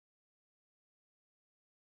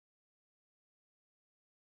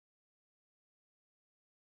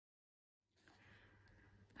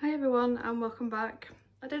Hi everyone and welcome back.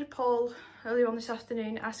 I did a poll earlier on this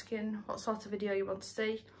afternoon asking what sort of video you want to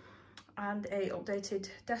see, and a updated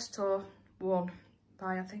desk tour won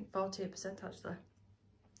by I think 48% actually.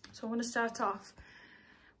 So I want to start off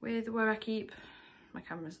with where I keep my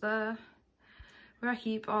cameras there, where I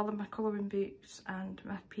keep all of my colouring books and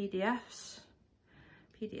my PDFs.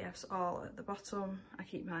 PDFs all at the bottom. I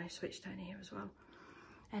keep my switch down here as well.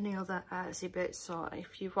 Any other artsy bits, so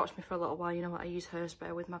if you've watched me for a little while, you know what I use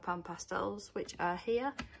Hairspray with my pan pastels, which are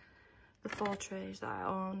here. The 4 trays that I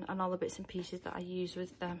own and all the bits and pieces that I use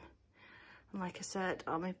with them. And like I said,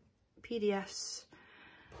 all my PDFs,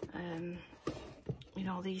 you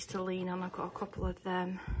know, these to lean on, I've got a couple of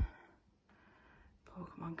them.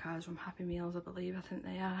 Pokemon cards from Happy Meals, I believe, I think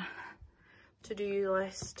they are. To-do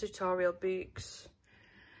lists, tutorial books.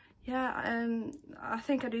 Yeah, I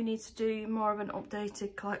think I do need to do more of an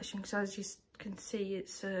updated collection, because as you can see,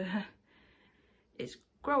 it's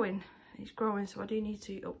growing. It's growing, so I do need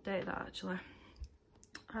to update that actually.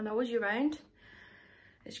 And I was around.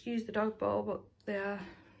 Excuse the dog bowl, but they are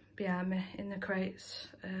behind me in the crates.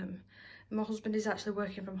 My husband is actually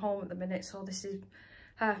working from home at the minute, so this is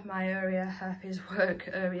half my area, half his work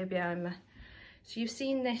area behind me. So you've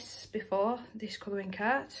seen this before, this colouring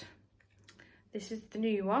cart. This is the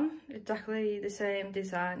new one, exactly the same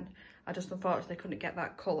design. I just unfortunately couldn't get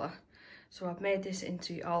that colour. So I've made this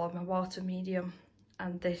into all of my water medium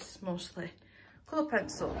and this mostly colour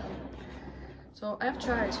pencil. So I've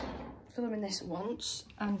tried filming this once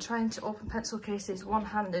and trying to open pencil cases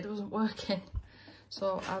one-handed wasn't working.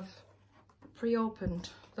 So I've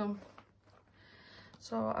pre-opened them.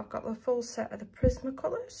 So I've got the full set of the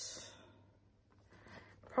Prismacolors.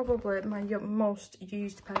 Probably my most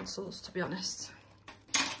used pencils, to be honest.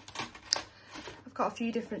 I've got a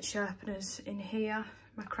few different sharpeners in here.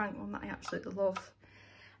 My crank one that I absolutely love.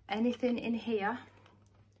 Anything in here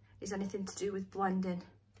is anything to do with blending.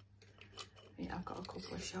 Yeah, I've got a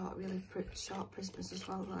couple of short, really short Prismas as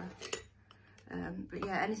well there. But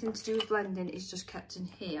yeah, anything to do with blending is just kept in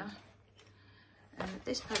here.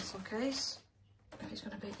 This pencil case is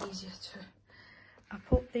going to be easier to... I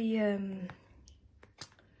put the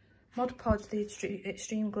Mod Podge, the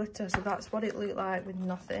extreme glitter, so that's what it looked like with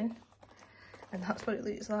nothing, and that's what it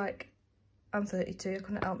looks like. I'm 32, I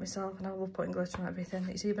couldn't help myself, and I love putting glitter on everything.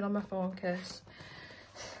 It's even on my phone case.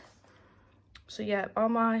 So yeah, all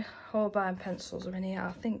my Holbein pencils are in here.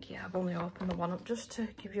 I think, yeah, I've only opened the one up just to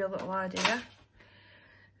give you a little idea.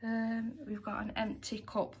 We've got an empty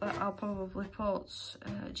cup that I'll probably put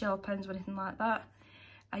gel pens or anything like that.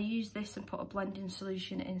 I use this and put a blending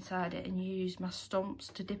solution inside it and use my stumps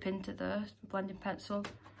to dip into the blending pencil.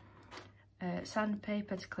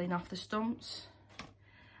 Sandpaper to clean off the stumps.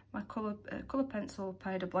 My colour pencil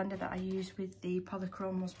powder blender that I use with the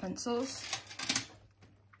Polychromos pencils.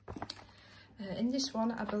 In this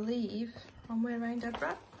one, I believe, on way around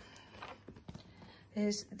Deborah,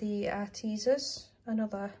 is the Artezas,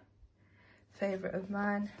 another favourite of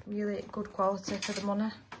mine. Really good quality for the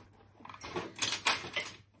money.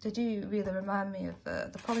 They do really remind me of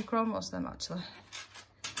the Polychromos, them actually,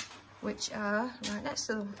 which are right next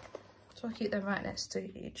to them. So I keep them right next to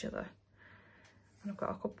each other. And I've got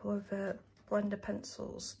a couple of blender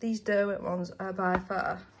pencils. These Derwent ones are by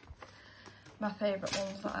far my favourite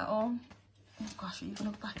ones that I own. Oh gosh, you're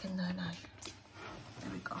going to back in there now.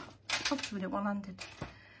 There we go. Probably doing it one-handed.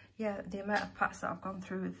 Yeah, the amount of packs that I've gone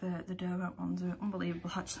through with the Derwent ones are unbelievable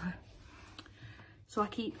actually. So I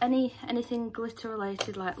keep anything glitter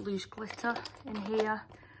related, like loose glitter, in here,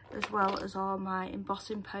 as well as all my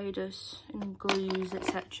embossing powders and glues,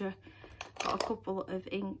 etc. Got a couple of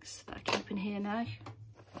inks that I keep in here now.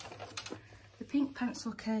 The pink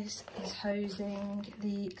pencil case is housing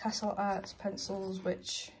the Castle Arts pencils,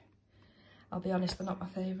 which, I'll be honest, they're not my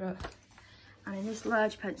favourite. And in this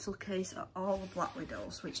large pencil case are all the Black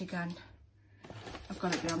Widows, which again, I've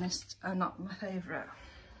got to be honest, are not my favourite.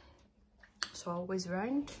 So I'll whiz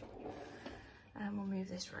around and we'll move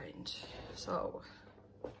this round. So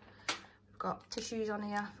we've got tissues on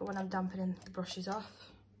here for when I'm dampening the brushes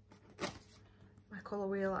off. My colour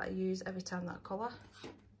wheel that I use every time that colour.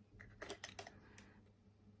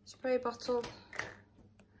 Spray bottle,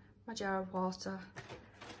 my jar of water.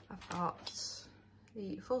 I've got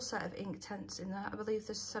the full set of Inktense in there. I believe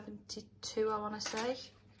there's 72, I want to say.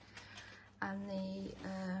 And the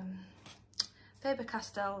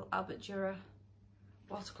Faber-Castell Albert Dürer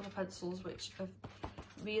watercolour pencils, which have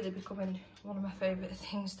really becoming one of my favourite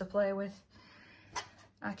things to play with.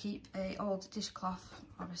 I keep a old dishcloth,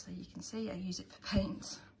 obviously you can see I use it for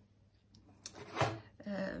paint.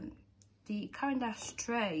 The Caran d'Ache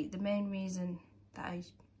tray, the main reason that I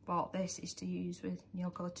bought this is to use with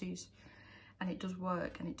Neocolor 2s, and it does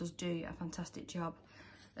work and it does do a fantastic job.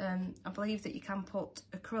 I believe that you can put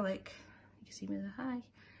acrylic, you can see me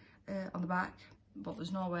there, on the back, but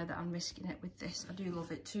there's no way that I'm risking it with this. I do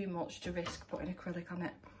love it too much to risk putting acrylic on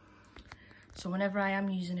it. So whenever I am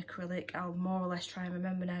using acrylic, I'll more or less try and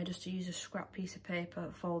remember now just to use a scrap piece of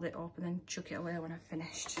paper, fold it up and then chuck it away when I've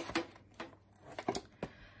finished.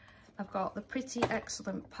 I've got the Pretty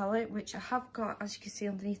Excellent palette, which I have got, as you can see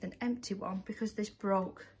underneath, an empty one because this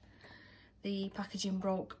broke. The packaging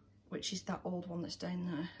broke, which is that old one that's down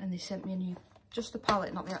there, and they sent me a new, just the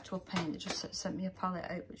palette, not the actual paint. They just sent me a palette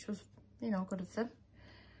out, which was, you know, good of them.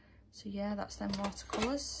 So yeah, that's them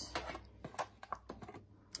watercolours.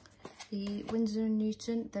 The Winsor &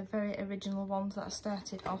 Newton, they're very original ones that I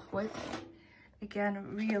started off with.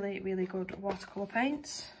 Again, really, really good watercolour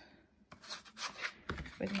paints.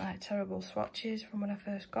 With my terrible swatches from when I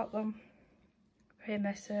first got them. Very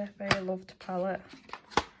messy, very loved palette.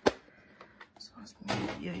 So let's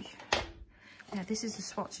move you. Yeah, this is the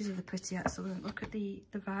swatches of the Pretty Excellent. Look at the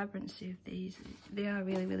vibrancy of these. They are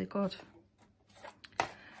really, really good.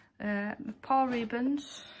 Paul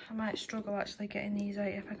Rubens. I might struggle actually getting these out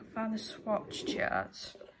if I can find the swatch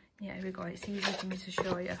charts. Yeah, here we go. It's easy for me to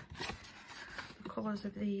show you the colours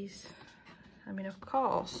of these. I mean, of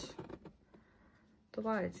course, the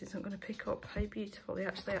lights isn't going to pick up how beautiful they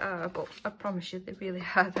actually are, but I promise you they really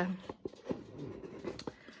are them.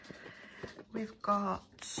 I've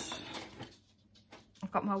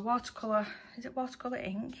got my watercolour, is it watercolour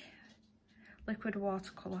ink? Liquid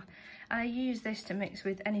watercolour. And I use this to mix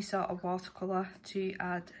with any sort of watercolour to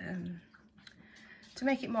add, to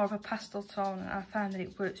make it more of a pastel tone, and I find that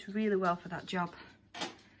it works really well for that job.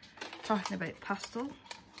 Talking about pastel,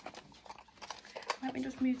 let me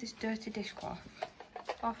just move this dirty dishcloth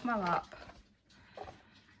off my lap.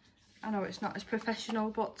 I know it's not as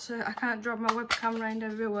professional, but I can't drag my webcam around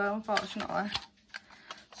everywhere, unfortunately.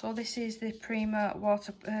 So this is the Prima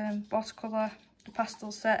watercolour, the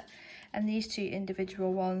pastel set, and these two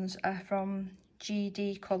individual ones are from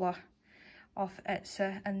GD Colour off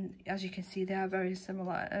Etsy, and as you can see they are very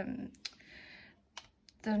similar.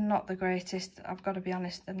 They're not the greatest, I've got to be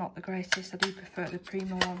honest, they're not the greatest. I do prefer the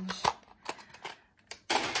Prima ones,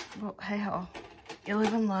 but hey ho, you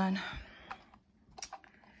live and learn.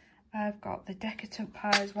 I've got the Decadent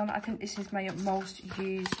Pies one. I think this is my most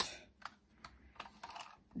used.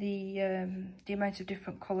 The amount of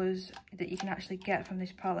different colours that you can actually get from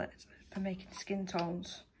this palette for making skin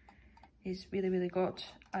tones is really, really good.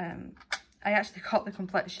 I actually got the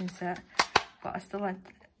complexion set, but I still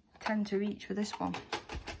tend to reach for this one.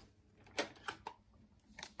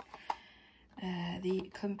 The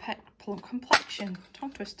complexion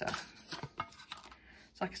tone twister.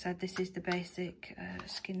 So like I said, this is the basic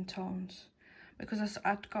skin tones, because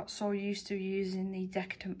I'd got so used to using the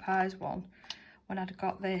Decadent Pies one. When I'd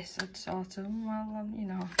got this, I'd sort of, well, you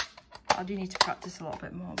know, I do need to practice a little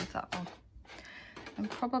bit more with that one. And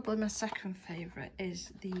probably my second favourite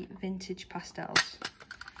is the Vintage Pastels.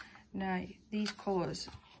 Now, these colours,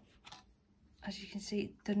 as you can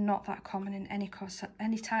see, they're not that common in any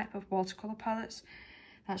type of watercolour palettes.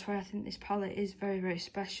 That's why I think this palette is very, very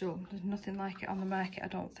special. There's nothing like it on the market, I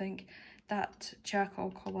don't think. That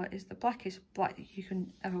charcoal colour is the blackest black that you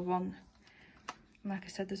can ever want. And like I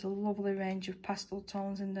said, there's a lovely range of pastel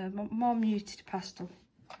tones in there, more muted pastel.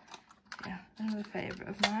 Yeah, another favourite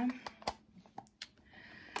of mine.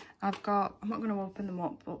 I've got, I'm not going to open them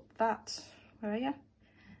up, but that, where are you?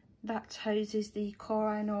 That houses the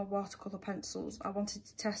Corino watercolour pencils. I wanted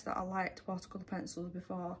to test that I liked watercolour pencils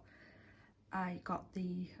before I got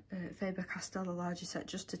the Faber-Castell larger set,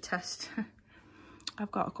 just to test.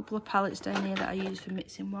 I've got a couple of palettes down here that I use for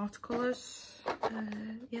mixing watercolours.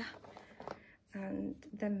 Yeah. And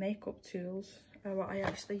then makeup tools are what I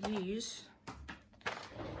actually use.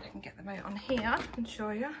 I can get them out on here and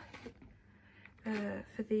show you.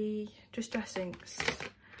 For the Distress inks,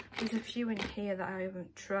 there's a few in here that I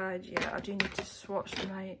haven't tried yet. I do need to swatch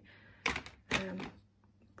them out.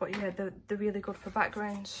 But yeah, they're really good for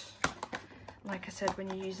backgrounds. Like I said, when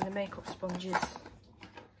you're using the makeup sponges,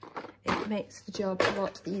 it makes the job a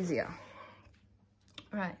lot easier.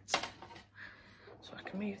 Right. So I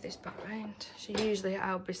can move this back round. So usually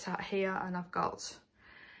I'll be sat here and I've got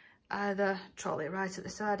either trolley right at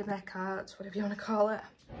the side of my carts, whatever you want to call it.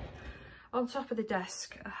 On top of the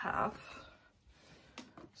desk I have,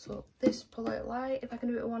 so this pull-out light, if I can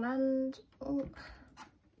do it with one hand. Oh.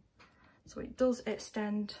 So it does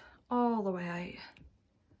extend all the way out.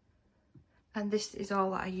 And this is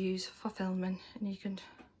all that I use for filming, and you can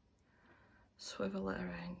swivel it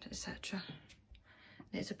around, etc.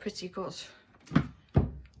 And it's a pretty good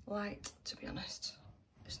light, to be honest.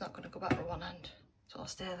 It's not going to go back to one end, so I'll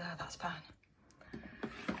stay there, that's fine.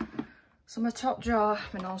 So my top drawer,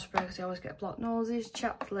 my nose spray, because I always get blocked noses,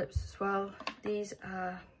 chapped lips as well. These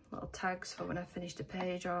are little tags for when I've finished a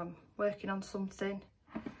page or I'm working on something.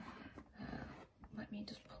 Let me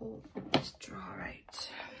just pull this drawer out.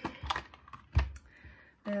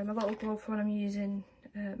 My little glove for when I'm using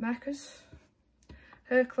markers.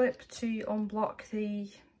 Hair clip to unblock the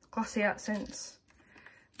glossy accents.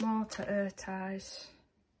 More to ear ties.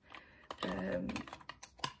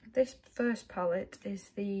 This first palette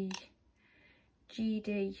is the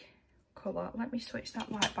GD colour. Let me switch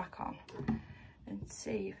that light back on and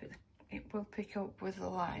see if it will pick up with the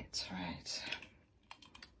light. Right.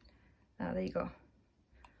 Now there you go.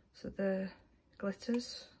 So the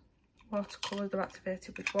glitters, watercolours, they're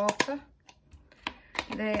activated with water.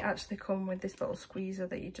 They actually come with this little squeezer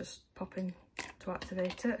that you just pop in to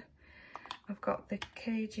activate it. I've got the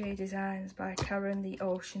KJ Designs by Karen, the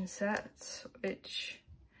Ocean set, which,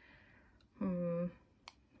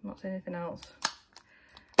 not saying anything else.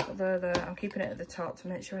 But they're there. I'm keeping it at the top to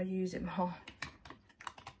make sure I use it more.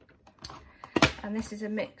 And this is a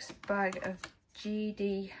mixed bag of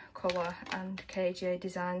GD colour and KJ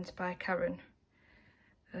Designs by Karen.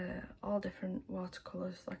 All different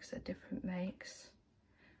watercolours, like I said, different makes.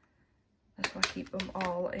 That's why I keep them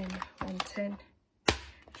all in one tin.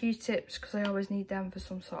 Q-tips, because I always need them for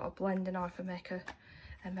some sort of blending, or if I make a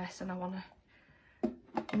mess and I want to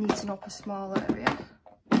neaten up a small area.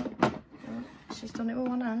 Oh, she's done it with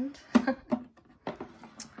one hand.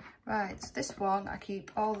 Right, so this one I keep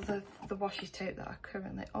all the washi tape that I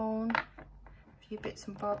currently own. A few bits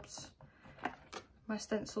and bobs. My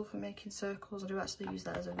stencil for making circles, I do actually use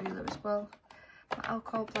that as a ruler as well. My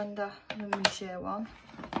alcohol blender, the Miche one.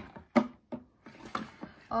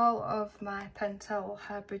 All of my Pentel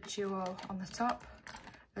Hybrid Duo on the top,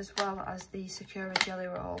 as well as the Sakura Jelly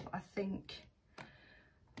Roll. I think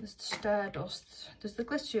there's the Stardust, there's the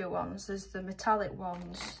glittery ones, there's the metallic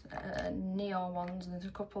ones, neon ones, and there's a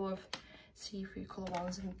couple of see-through colour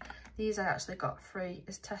ones. And these I actually got free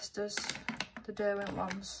as testers, the Derwent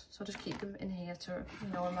ones. So I just keep them in here to,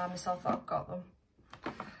 you know, remind myself that I've got them.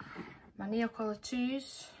 My Neocolor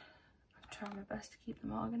 2s, I'm trying my best to keep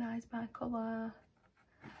them organised by colour.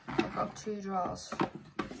 I've got 2 drawers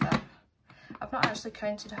with them. I've not actually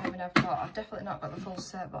counted how many I've got. I've definitely not got the full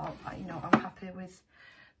set, but you know, I'm happy with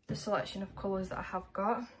the selection of colours that I have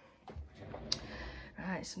got.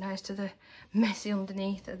 Right, so now to the messy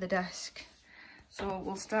underneath of the desk. So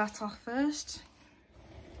we'll start off first.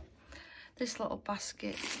 This little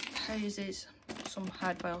basket houses some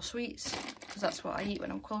hard-boiled sweets, because that's what I eat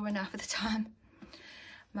when I'm colouring half of the time.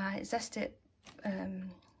 My Zest-It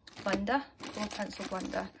blender, colour pencil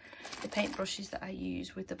blender, the paintbrushes that I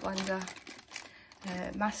use with the blender,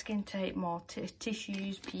 masking tape, more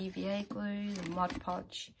tissues, PVA glue, the Mod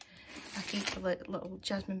Podge. I keep a little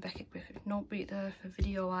Jasmine Beckett Griffith notebook there for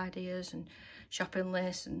video ideas and shopping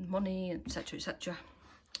lists and money, etc, etc.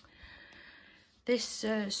 This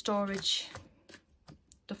storage,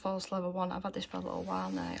 the false leather one, I've had this for a little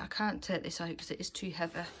while now. I can't take this out because it is too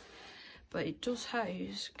heavy. But it does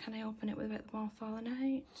house, can I open it without them all falling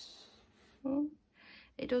out? Oh,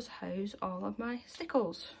 it does house all of my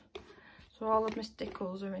stickles. So all of my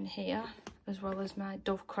stickles are in here, as well as my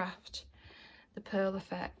Dovecraft, the Pearl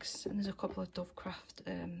Effects, and there's a couple of Dovecraft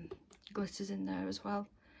glitters in there as well.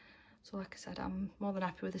 So like I said, I'm more than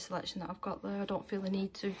happy with the selection that I've got there. I don't feel the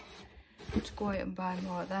need to go out and buy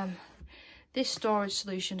more of them. This storage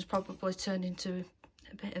solution has probably turned into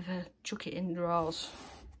a bit of a chuck it in drawers.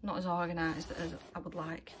 Not as organised as I would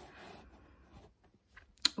like.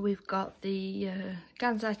 We've got the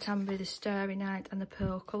Gansai Tambi, the Starry Night and the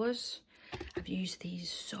Pearl colours. I've used these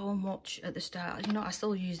so much at the start. You know, I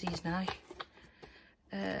still use these now.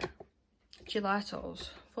 Gelatos,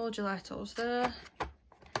 4 gelatos there.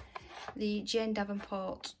 The Jane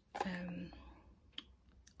Davenport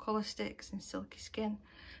colour sticks in Silky Skin.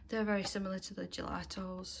 They're very similar to the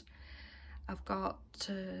gelatos. I've got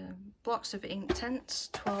blocks of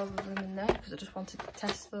Inktense, 12 of them in there because I just wanted to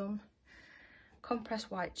test them.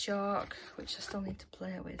 Compressed white chalk, which I still need to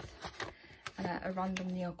play with. And a random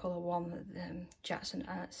Neocolor one that Jackson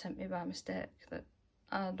Art sent me by mistake that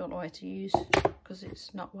I don't know how to use because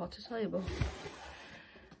it's not water soluble.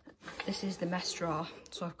 This is the mess drawer,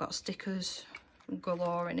 so I've got stickers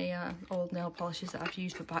galore in here, old nail polishes that I've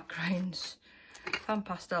used for backgrounds, fan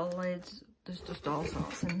pastel lids, there's just all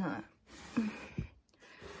sorts in there.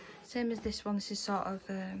 Same as this one, this is sort of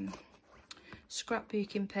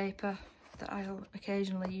scrapbooking paper that I'll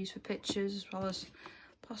occasionally use for pictures, as well as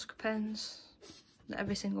Posca pens,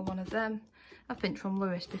 every single one of them. I think from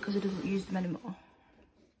Lewis because he doesn't use them anymore.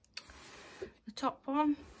 The top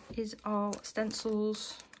one is all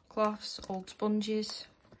stencils, cloths, old sponges,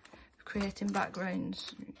 creating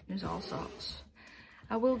backgrounds. There's all sorts.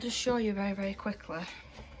 I will just show you very, very quickly.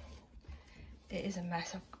 It is a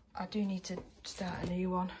mess. I do need to start a new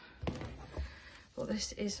one. But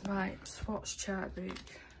this is my swatch chart book.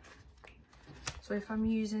 So if I'm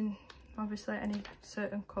using obviously any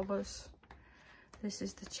certain colours, this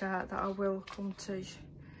is the chart that I will come to.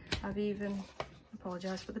 I've even,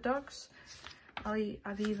 apologise for the dogs,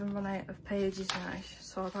 I've even run out of pages now,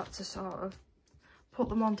 so I've had to sort of put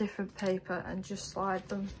them on different paper and just slide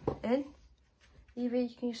them in. Evie,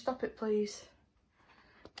 can you stop it please?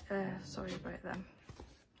 Sorry about them.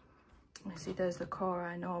 You see there's the Core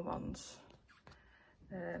I Know ones.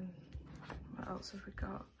 What else have we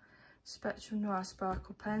got? Spectrum Noir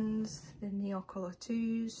Sparkle pens, the Neo Colour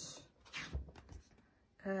 2s,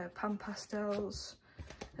 Pan Pastels.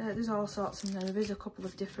 There's all sorts in there. There is a couple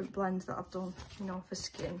of different blends that I've done, you know, for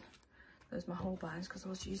skin. There's my whole binds because I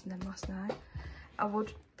was using them last night. I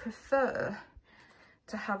would prefer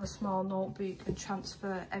to have a small notebook and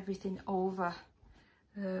transfer everything over.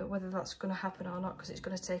 Whether that's going to happen or not, because it's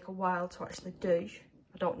going to take a while to actually do.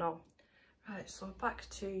 I don't know. Right, so back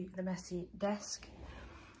to the messy desk.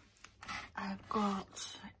 I've got,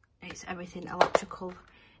 it's everything electrical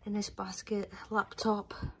in this basket.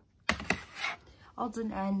 Laptop, odds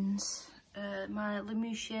and ends, my Le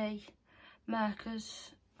Moucher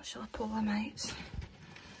markers. Shall I pull them out?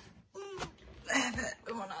 There,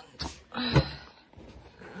 but one hand.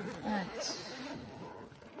 Right.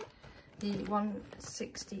 The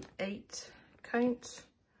 168 count.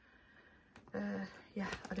 Yeah,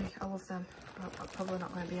 I love them. I'm probably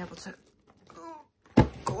not going to be able to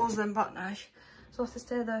close them back now, so I have to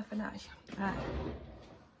stay there for now. Right,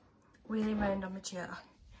 wheeling round on my chair.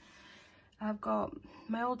 I've got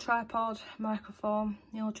my old tripod microphone,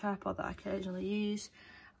 the old tripod that I occasionally use.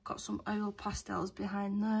 I've got some oil pastels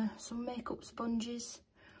behind there, some makeup sponges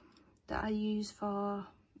that I use for,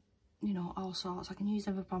 you know, all sorts. I can use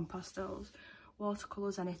them for pan pastels,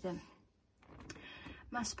 watercolours, anything.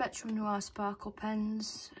 My Spectrum Noir Sparkle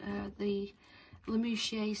pens, the Le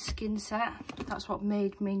Moucher skin set. That's what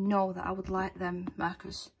made me know that I would like them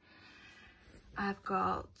markers. I've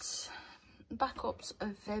got backups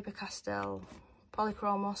of Faber-Castell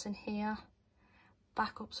Polychromos in here.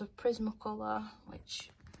 Backups of Prismacolor, which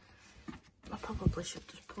I probably should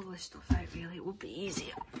just pull this stuff out really, it would be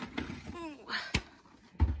easier.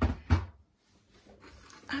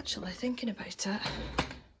 Actually, thinking about it,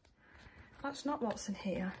 that's not what's in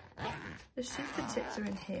here. The super tips are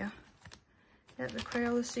in here. Yeah, the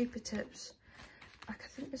Crayola super tips. I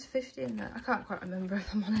think there's 50 in there. I can't quite remember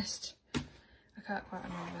if I'm honest. I can't quite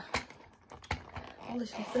remember. All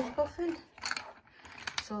this lovely puffing.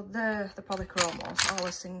 So they're the Polychromos, all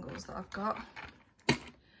the singles that I've got.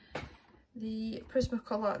 The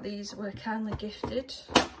Prismacolor, these were kindly gifted.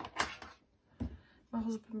 My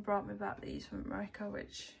husband brought me back these from America,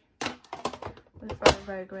 which we're very,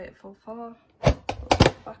 very grateful for.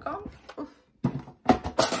 Put back on. Oof.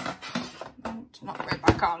 And not right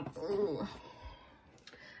back on. Ooh.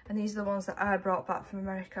 And these are the ones that I brought back from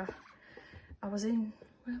America. I was in,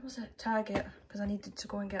 where was it? Target, because I needed to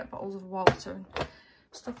go and get bottles of water and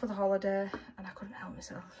stuff for the holiday, and I couldn't help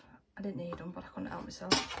myself. I didn't need them, but I couldn't help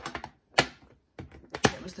myself.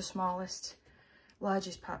 It was the smallest. The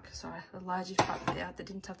largest pack that they had. They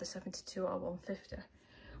didn't have the 72 or 150.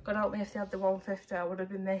 God help me if they had the 150, I would have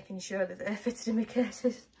been making sure that they fitted in my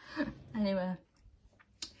cases. Anyway,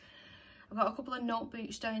 I've got a couple of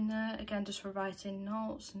notebooks down there, again just for writing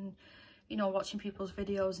notes and, you know, watching people's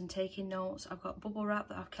videos and taking notes. I've got bubble wrap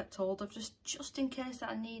that I've kept hold of just in case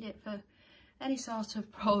that I need it for any sort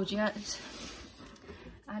of project.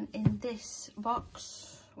 And in this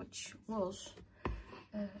box, which was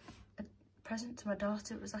a present to my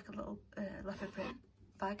daughter, it was like a little leopard print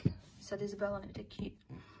bag. It said Isabel on it, did cute.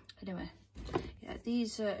 Anyway, yeah,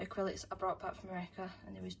 these acrylics I brought back from America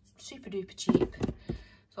and they was super duper cheap.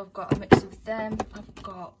 So I've got a mix of them. I've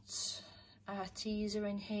got Arteza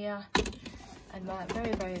in here, and my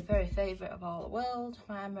very, very, very favourite of all the world,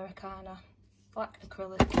 my Americana black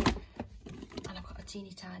acrylic, and I've got a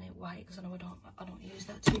teeny tiny white because I know I don't use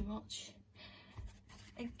that too much.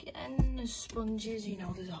 Again, there's sponges, you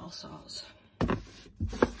know, there's all sorts.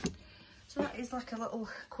 So that is like a little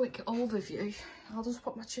quick overview. I'll just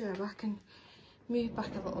put my chair back and move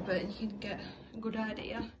back a little bit and you can get a good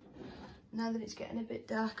idea. Now that it's getting a bit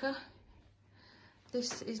darker,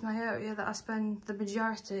 this is my area that I spend the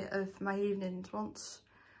majority of my evenings. Once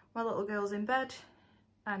my little girl's in bed,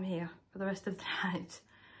 I'm here for the rest of the night.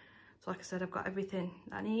 So like I said, I've got everything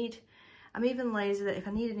I need. I'm even lazy that if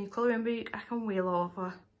I need a new colouring book, I can wheel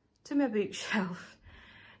over to my bookshelf.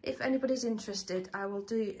 If anybody's interested, I will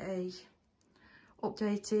do a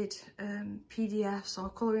updated PDFs or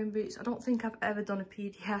colouring books. I don't think I've ever done a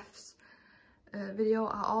PDFs video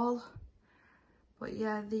at all. But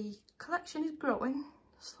yeah, the collection is growing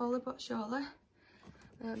slowly but surely.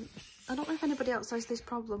 I don't know if anybody else has this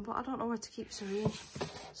problem, but I don't know where to keep Serene.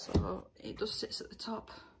 So it just sits at the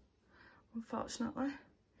top, unfortunately.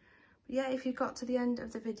 But yeah, if you got to the end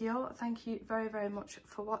of the video, thank you very, very much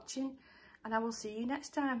for watching. And I will see you next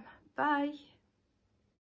time. Bye.